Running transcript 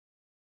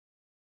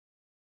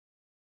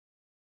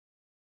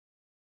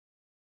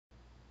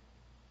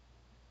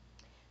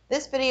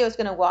This video is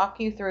going to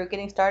walk you through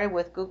getting started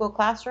with Google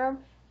Classroom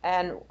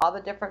and all the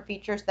different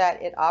features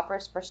that it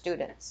offers for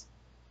students.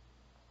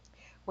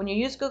 When you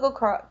use Google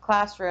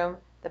Classroom,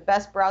 the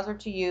best browser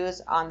to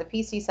use on the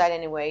PC side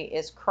anyway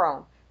is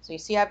Chrome. So you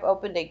see I've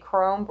opened a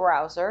Chrome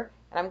browser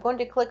and I'm going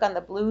to click on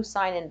the blue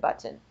sign in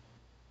button.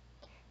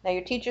 Now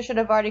your teacher should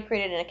have already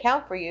created an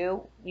account for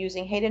you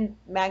using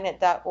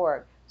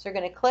haydenmagnet.org. So you're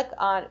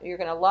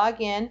going to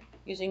log in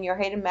using your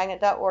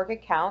haydenmagnet.org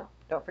account.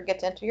 Don't forget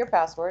to enter your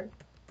password.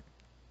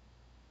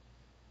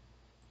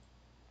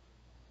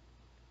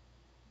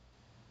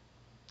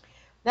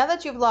 Now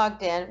that you've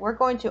logged in, we're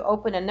going to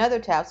open another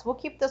tab. So we'll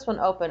keep this one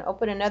open.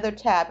 Open another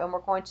tab and we're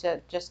going to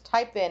just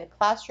type in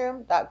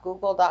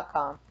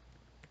classroom.google.com.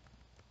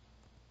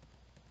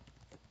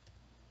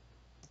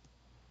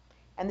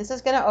 And this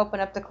is going to open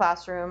up the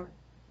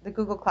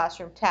Google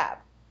Classroom tab.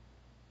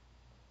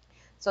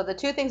 So the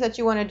two things that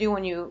you want to do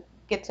when you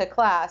get to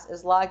class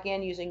is log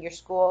in using your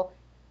school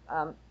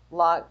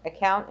log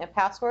account and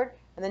password,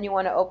 and then you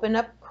want to open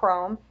up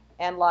Chrome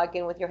and log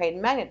in with your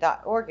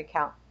haydenmagnet.org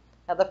account.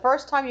 Now the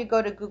first time you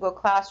go to Google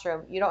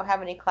Classroom, you don't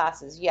have any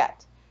classes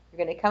yet.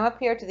 You're going to come up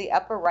here to the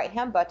upper right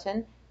hand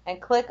button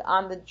and click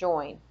on the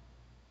Join.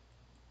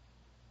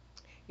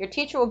 Your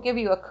teacher will give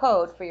you a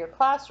code for your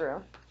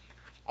classroom,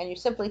 and you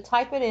simply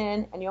type it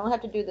in, and you only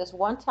have to do this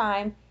one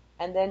time,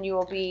 and then you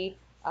will be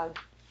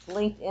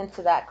linked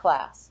into that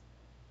class.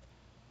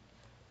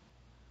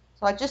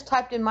 So I just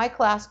typed in my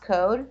class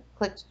code,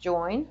 clicked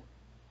Join,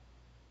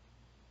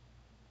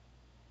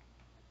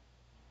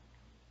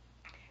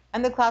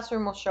 and the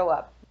classroom will show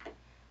up.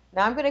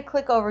 Now I'm going to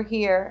click over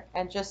here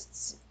and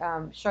just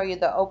show you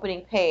the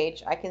opening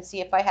page. I can see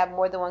if I have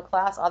more than one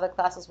class, all the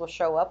classes will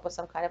show up with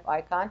some kind of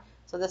icon.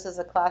 So this is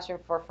a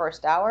classroom for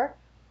first hour.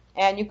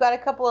 And you've got a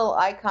couple little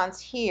icons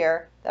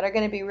here that are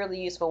going to be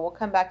really useful. We'll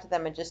come back to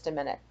them in just a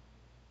minute.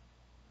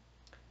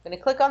 I'm going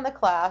to click on the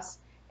class,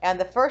 and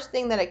the first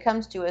thing that it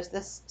comes to is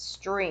this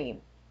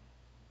stream.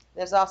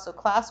 There's also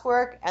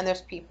classwork and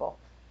there's people.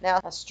 Now,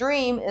 a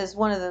stream is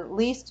one of the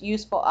least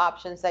useful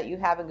options that you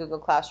have in Google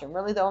Classroom.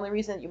 Really, the only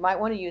reason that you might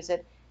want to use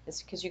it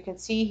is because you can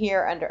see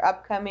here under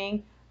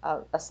upcoming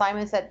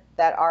assignments that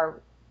are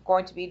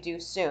going to be due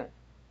soon.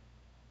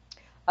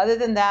 Other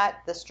than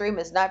that, the stream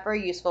is not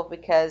very useful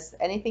because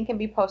anything can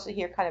be posted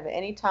here kind of at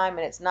any time,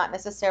 and it's not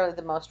necessarily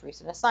the most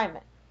recent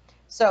assignment.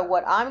 So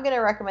what I'm going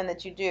to recommend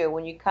that you do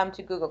when you come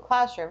to Google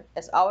Classroom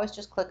is always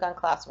just click on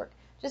classwork.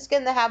 Just get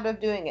in the habit of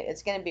doing it.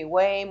 It's going to be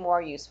way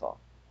more useful.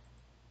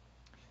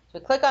 So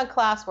click on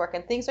classwork,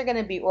 and things are going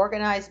to be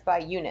organized by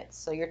units.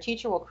 So your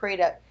teacher will create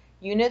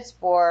units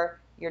for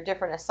your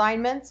different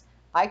assignments.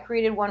 I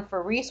created one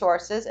for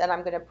resources, and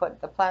I'm going to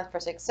put the plans for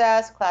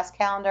success, class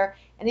calendar,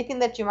 anything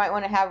that you might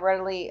want to have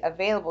readily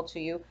available to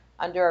you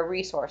under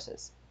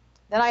resources.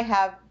 Then I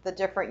have the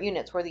different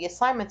units where the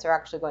assignments are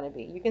actually going to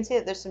be. You can see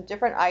that there's some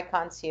different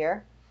icons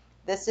here.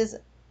 This is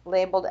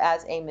labeled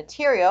as a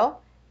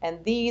material,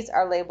 and these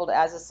are labeled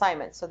as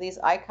assignments. So these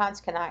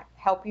icons can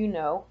help you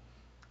know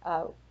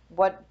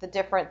what the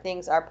different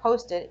things are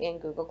posted in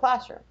Google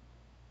Classroom.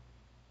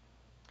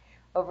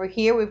 Over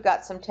here we've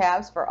got some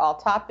tabs for all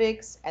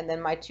topics, and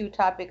then my two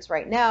topics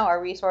right now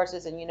are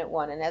resources and Unit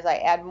 1. And as I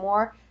add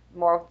more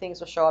things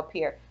will show up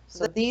here.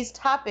 So these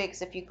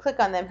topics, if you click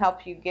on them,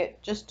 help you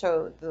get just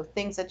to the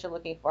things that you're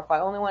looking for. If I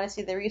only want to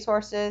see the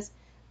resources,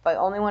 if I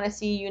only want to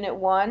see Unit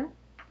 1,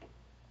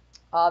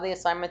 all the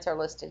assignments are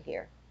listed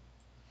here.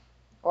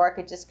 Or I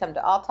could just come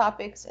to all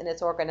topics and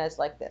it's organized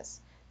like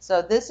this.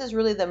 So this is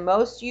really the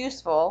most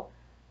useful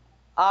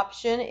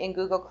option in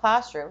Google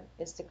Classroom,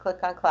 is to click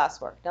on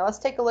classwork. Now let's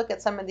take a look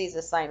at some of these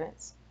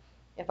assignments.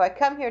 If I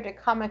come here to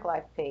Comic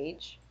Life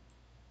page,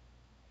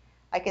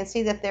 I can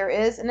see that there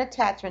is an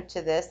attachment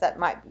to this that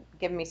might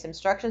give me some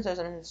instructions. There's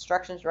some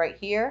instructions right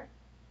here.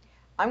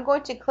 I'm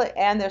going to click,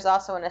 and there's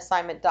also an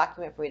assignment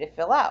document for you to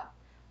fill out.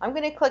 I'm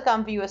going to click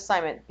on View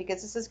Assignment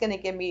because this is going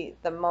to give me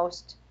the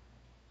most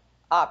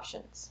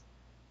options.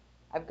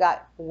 I've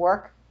got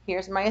work.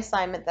 Here's my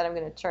assignment that I'm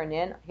going to turn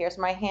in. Here's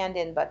my hand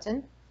in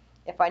button.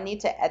 If I need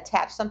to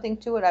attach something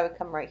to it, I would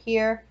come right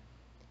here.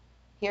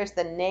 Here's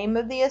the name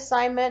of the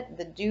assignment,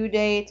 the due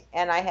date,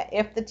 and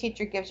if the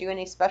teacher gives you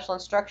any special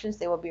instructions,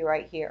 they will be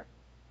right here.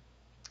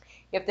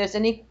 If there's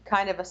any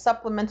kind of a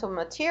supplemental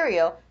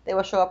material, they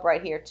will show up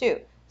right here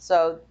too.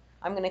 So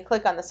I'm going to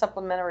click on the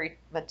supplementary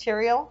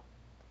material.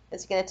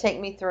 It's going to take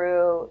me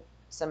through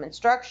some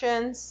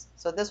instructions.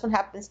 So this one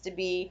happens to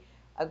be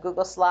a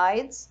Google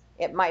Slides.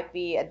 It might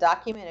be a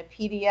document, a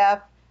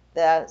PDF.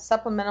 The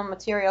supplemental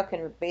material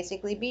can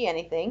basically be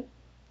anything.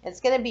 It's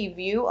going to be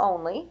view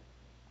only.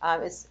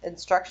 It's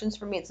instructions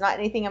for me. It's not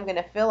anything I'm going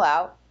to fill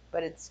out,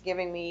 but it's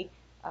giving me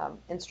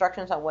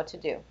instructions on what to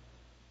do.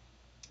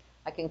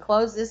 I can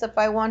close this if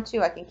I want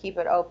to. I can keep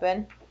it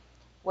open.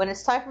 When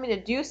it's time for me to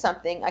do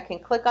something, I can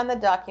click on the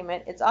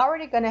document. It's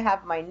already going to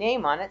have my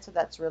name on it, so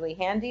that's really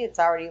handy. It's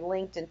already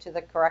linked into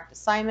the correct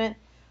assignment.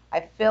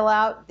 I fill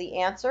out the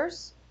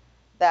answers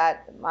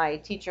that my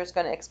teacher is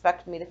going to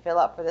expect me to fill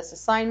out for this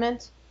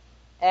assignment.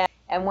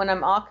 And when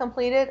I'm all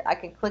completed, I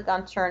can click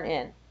on Turn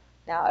In.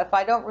 Now, if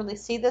I don't really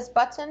see this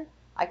button,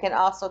 I can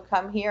also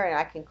come here and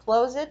I can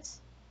close it,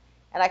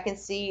 and I can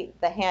see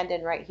the hand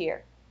in right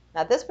here.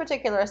 Now, this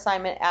particular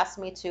assignment asks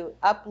me to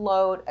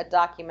upload a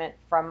document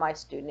from my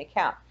student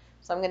account.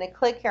 So I'm going to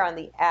click here on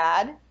the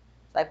add.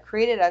 So I've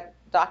created a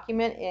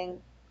document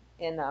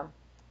in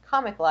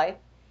Comic Life.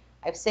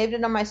 I've saved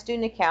it on my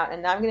student account,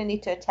 and now I'm going to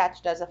need to attach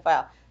it as a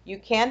file. You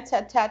can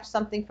attach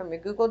something from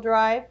your Google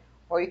Drive,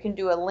 or you can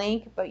do a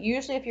link, but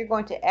usually if you're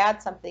going to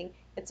add something,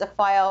 it's a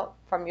file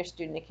from your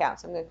student account.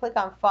 So I'm going to click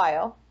on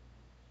File.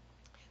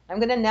 I'm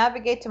going to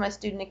navigate to my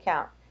student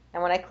account.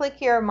 And when I click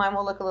here, mine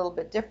will look a little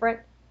bit different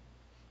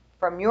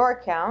from your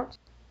account.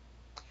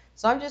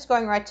 So I'm just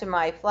going right to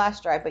my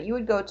flash drive, but you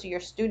would go to your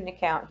student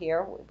account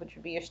here, which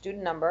would be your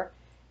student number,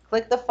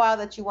 click the file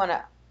that you want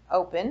to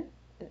open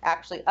and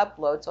actually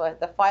upload. So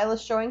the file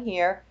is showing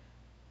here.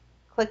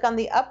 Click on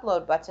the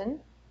upload button.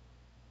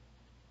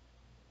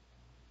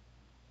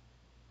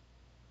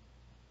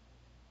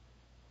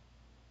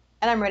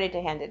 And I'm ready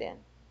to hand it in.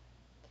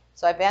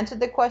 So I've answered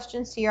the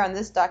questions here on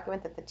this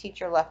document that the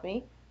teacher left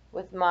me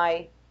with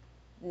my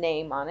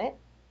name on it.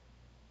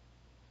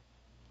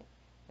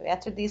 I've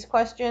answered these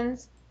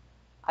questions.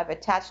 I've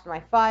attached my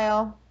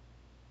file.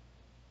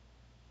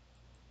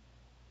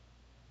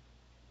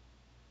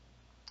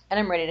 And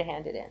I'm ready to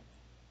hand it in.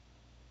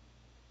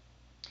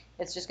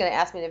 It's just going to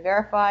ask me to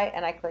verify,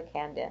 and I click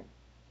hand in.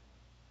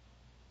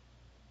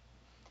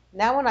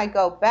 Now when I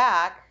go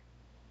back,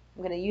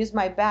 I'm going to use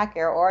my back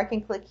arrow, or I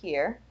can click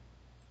here.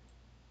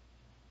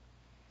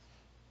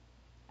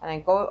 And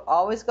I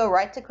always go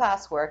right to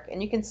classwork,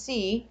 and you can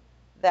see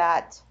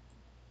that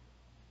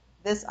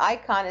this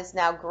icon is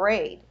now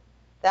grayed.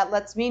 That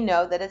lets me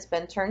know that it's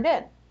been turned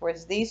in,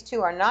 whereas these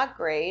two are not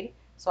grayed,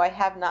 so I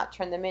have not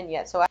turned them in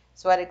yet.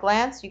 So at a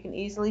glance, you can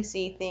easily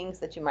see things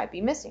that you might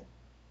be missing.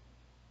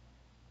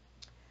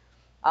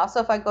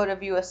 Also, if I go to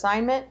view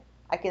assignment,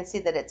 I can see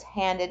that it's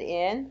handed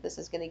in. This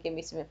is going to give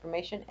me some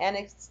information, and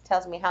it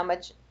tells me how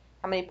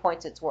many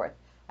points it's worth.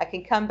 I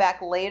can come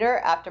back later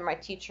after my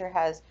teacher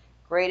has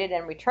graded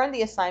and returned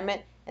the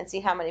assignment and see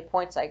how many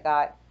points I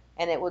got,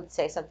 and it would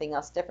say something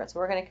else different. So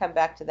we're going to come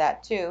back to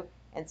that too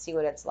and see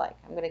what it's like.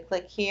 I'm going to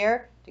click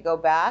here to go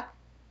back,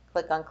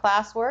 click on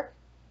classwork.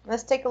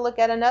 Let's take a look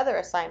at another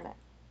assignment.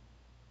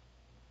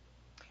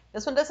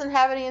 This one doesn't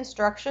have any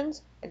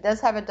instructions. It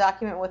does have a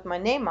document with my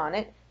name on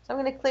it. So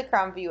I'm going to click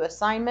on view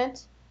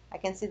assignment. I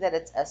can see that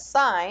it's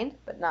assigned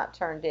but not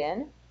turned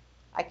in.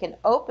 I can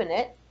open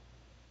it.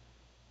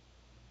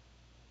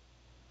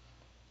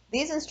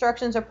 These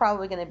instructions are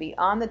probably going to be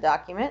on the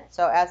document,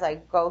 so as I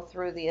go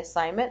through the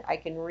assignment, I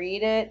can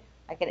read it,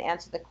 I can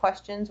answer the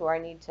questions where I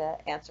need to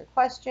answer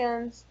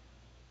questions,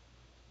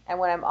 and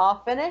when I'm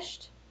all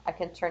finished, I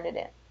can turn it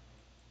in.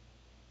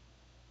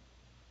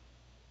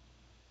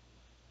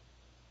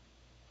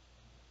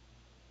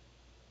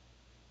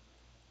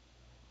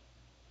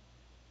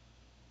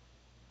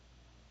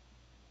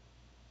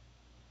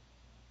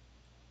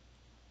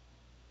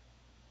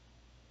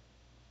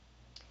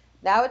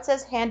 Now it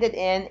says handed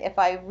in. If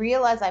I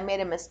realize I made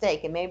a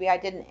mistake and maybe I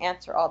didn't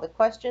answer all the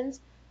questions,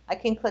 I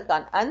can click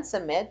on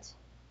unsubmit.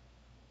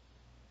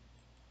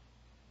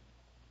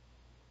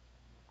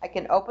 I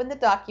can open the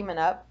document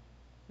up,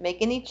 make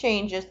any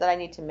changes that I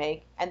need to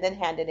make, and then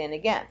hand it in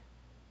again.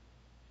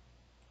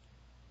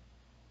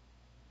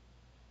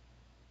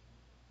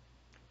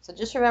 So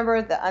just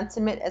remember the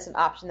unsubmit is an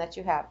option that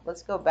you have.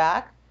 Let's go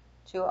back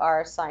to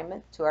our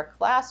assignment, to our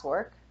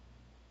classwork.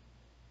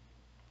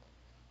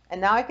 And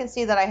now I can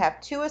see that I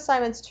have 2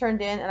 assignments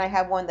turned in and I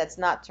have one that's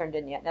not turned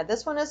in yet. Now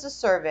this one is a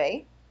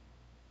survey.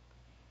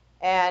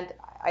 And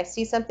I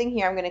see something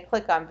here. I'm going to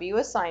click on view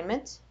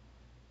assignment.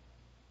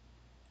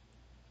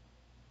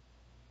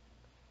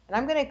 And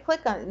I'm going to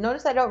click on,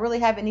 notice I don't really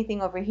have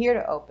anything over here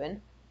to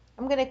open.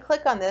 I'm going to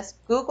click on this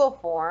Google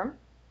form.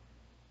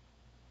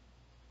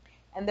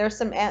 And there's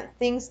some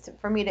things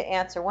for me to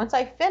answer. Once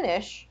I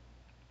finish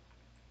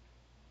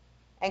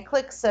and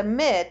click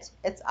submit,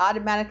 it's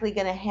automatically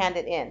going to hand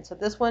it in. So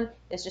this one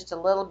is just a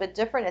little bit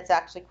different. It's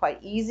actually quite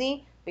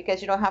easy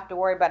because you don't have to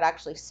worry about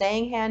actually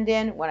saying hand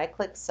in. When I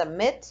click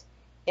submit,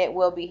 it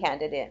will be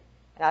handed in.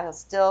 And I'll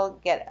still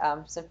get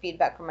some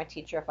feedback from my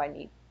teacher if I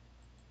need.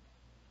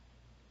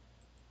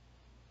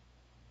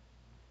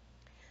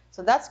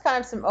 So that's kind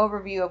of some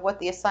overview of what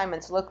the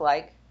assignments look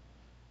like.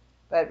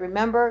 But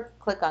remember,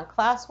 click on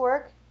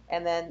classwork,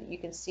 and then you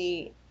can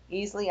see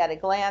easily at a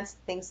glance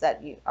things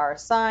that you are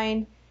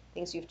assigned,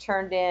 things you've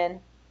turned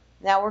in.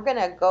 Now we're going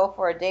to go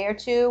for a day or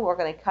two. We're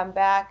going to come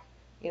back,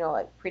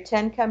 like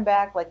pretend come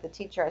back like the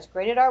teacher has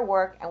graded our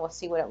work, and we'll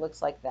see what it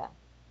looks like then.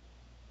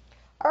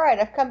 All right,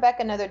 I've come back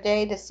another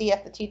day to see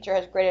if the teacher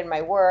has graded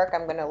my work.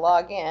 I'm going to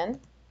log in.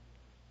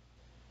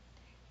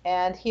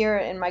 And here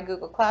in my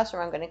Google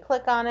Classroom, I'm going to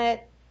click on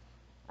it.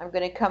 I'm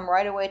going to come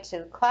right away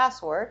to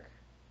classwork.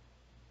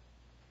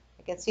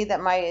 I can see that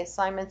my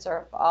assignments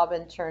have all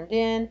been turned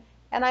in,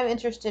 and I'm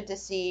interested to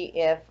see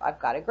if I've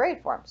got a grade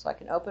for them. So I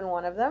can open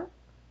one of them.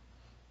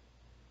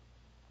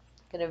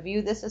 I'm going to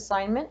view this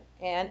assignment,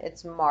 and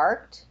it's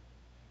marked.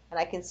 And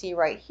I can see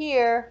right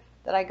here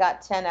that I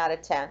got 10 out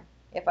of 10.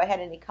 If I had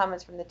any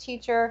comments from the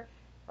teacher,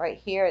 right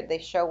here they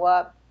show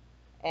up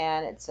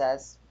and it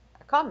says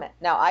a comment.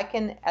 Now I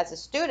can, as a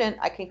student,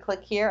 I can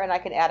click here and I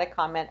can add a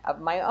comment of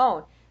my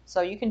own.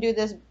 So you can do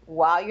this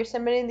while you're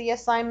submitting the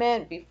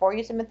assignment, before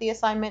you submit the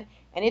assignment.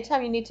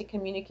 Anytime you need to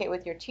communicate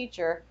with your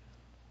teacher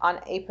on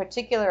a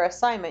particular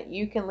assignment,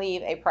 you can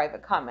leave a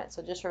private comment.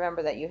 So just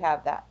remember that you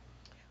have that.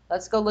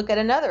 Let's go look at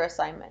another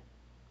assignment.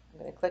 I'm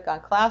going to click on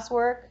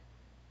classwork.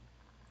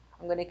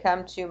 I'm going to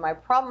come to my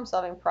problem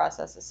solving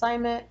process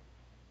assignment.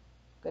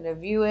 I'm going to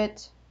view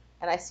it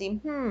and I see,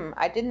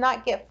 I did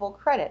not get full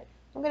credit.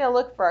 I'm going to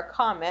look for a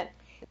comment.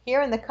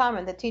 Here in the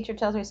comment, the teacher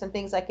tells me some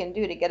things I can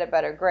do to get a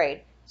better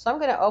grade. So I'm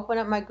going to open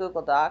up my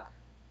Google Doc.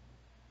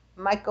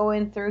 I might go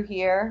in through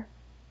here,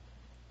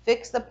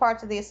 fix the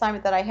parts of the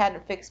assignment that I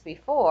hadn't fixed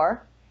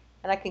before,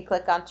 and I can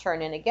click on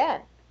Turn In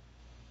Again.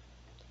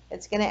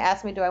 It's going to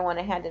ask me, do I want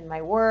to hand in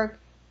my work?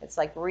 It's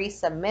like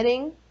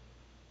resubmitting.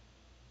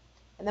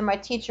 And then my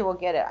teacher will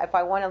get it. If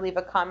I want to leave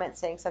a comment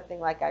saying something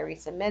like I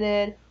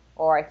resubmitted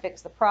or I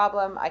fixed the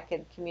problem, I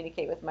can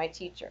communicate with my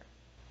teacher.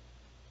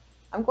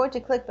 I'm going to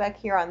click back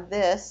here on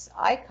this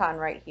icon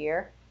right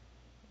here.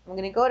 I'm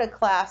going to go to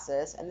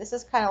classes, and this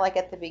is kind of like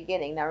at the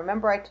beginning. Now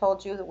remember I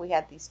told you that we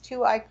had these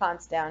two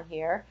icons down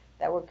here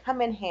that would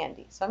come in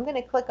handy. So I'm going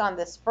to click on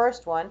this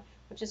first one,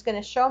 which is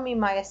going to show me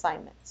my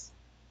assignments.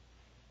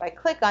 If I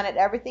click on it,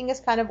 everything is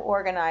kind of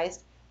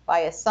organized by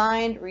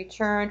assigned,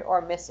 returned,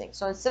 or missing.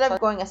 So instead of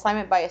going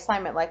assignment by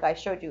assignment like I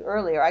showed you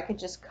earlier, I can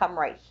just come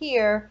right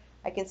here.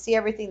 I can see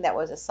everything that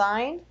was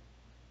assigned.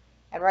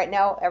 And right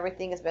now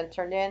everything has been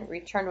turned in,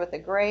 returned with a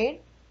grade.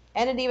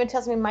 And it even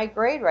tells me my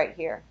grade right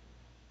here.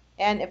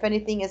 And if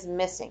anything is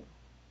missing.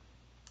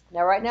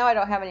 Now right now I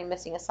don't have any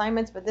missing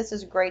assignments, but this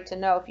is great to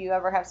know. If you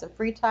ever have some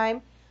free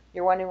time,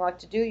 you're wondering what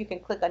to do, you can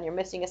click on your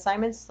missing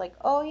assignments. It's like,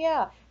 oh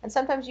yeah. And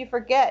sometimes you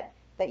forget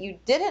that you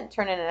didn't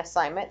turn in an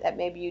assignment that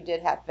maybe you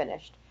did have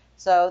finished.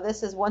 So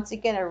this is once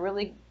again a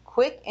really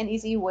quick and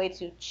easy way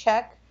to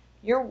check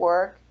your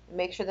work and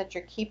make sure that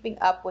you're keeping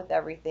up with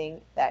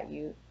everything that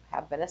you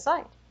have been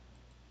assigned.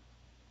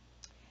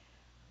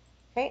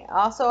 Okay,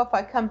 also if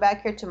I come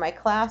back here to my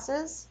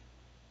classes,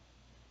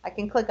 I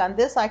can click on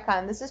this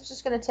icon. This is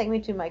just going to take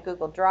me to my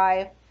Google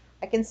Drive.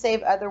 I can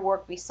save other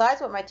work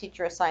besides what my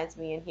teacher assigns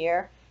me in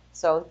here.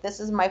 So this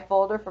is my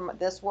folder for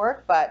this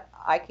work, but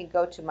I can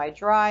go to my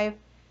Drive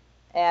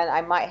and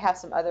I might have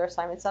some other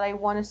assignments that I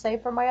want to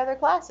save for my other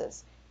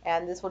classes.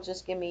 And this will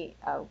just give me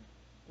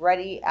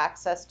ready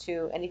access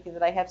to anything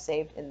that I have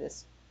saved in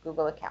this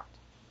Google account.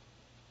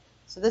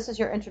 So this is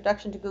your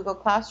introduction to Google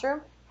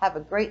Classroom. Have a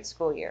great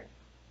school year.